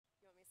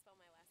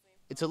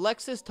It's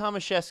Alexis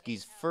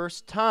Tomaszewski's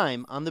first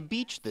time on the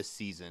beach this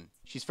season.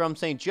 She's from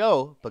St.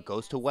 Joe, but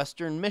goes to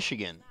Western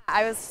Michigan.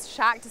 I was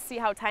shocked to see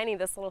how tiny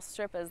this little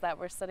strip is that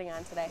we're sitting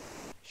on today.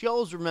 She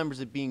always remembers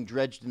it being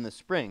dredged in the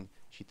spring.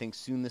 She thinks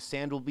soon the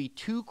sand will be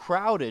too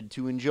crowded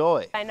to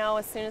enjoy. I know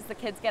as soon as the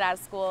kids get out of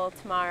school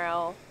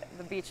tomorrow,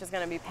 the beach is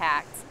going to be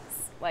packed,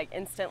 like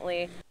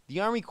instantly.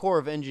 The Army Corps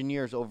of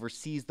Engineers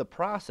oversees the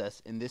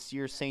process, and this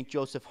year's St.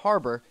 Joseph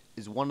Harbor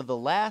is one of the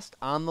last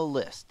on the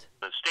list.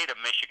 The state of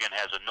Michigan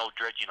has a no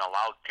dredging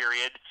allowed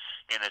period,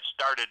 and it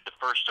started the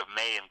 1st of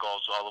May and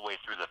goes all the way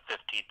through the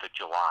 15th of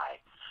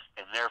July.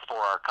 And therefore,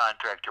 our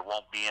contractor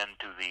won't be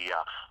into the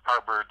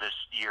harbor this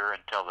year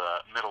until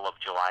the middle of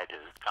July to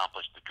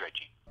accomplish the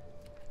dredging.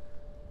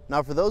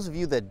 Now, for those of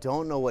you that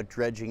don't know what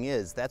dredging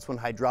is, that's when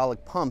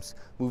hydraulic pumps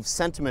move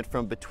sediment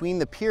from between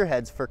the pier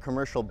heads for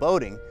commercial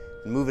boating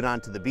and move it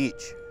onto the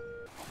beach.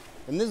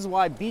 And this is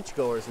why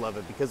beachgoers love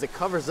it, because it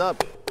covers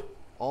up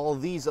all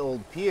these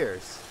old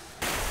piers.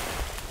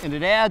 And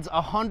it adds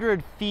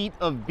 100 feet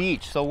of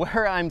beach. So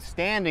where I'm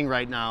standing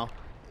right now,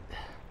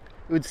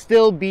 it would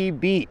still be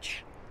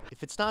beach.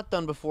 If it's not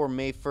done before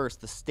May 1st,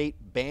 the state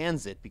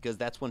bans it because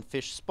that's when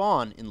fish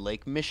spawn in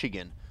Lake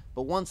Michigan.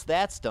 But once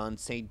that's done,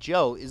 St.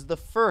 Joe is the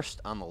first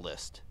on the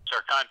list.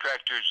 Our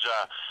contractors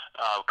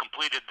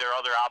completed their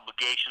other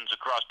obligations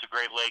across the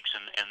Great Lakes,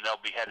 and they'll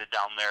be headed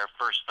down there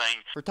first thing.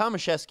 For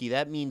Tomaszewski,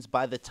 that means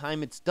by the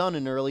time it's done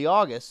in early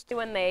August.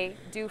 When they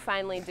do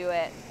finally do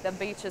it, the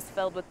beach is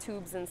filled with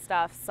tubes and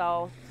stuff,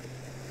 so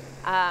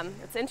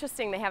it's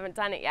interesting they haven't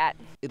done it yet.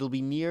 It'll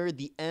be near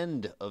the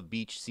end of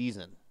beach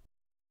season.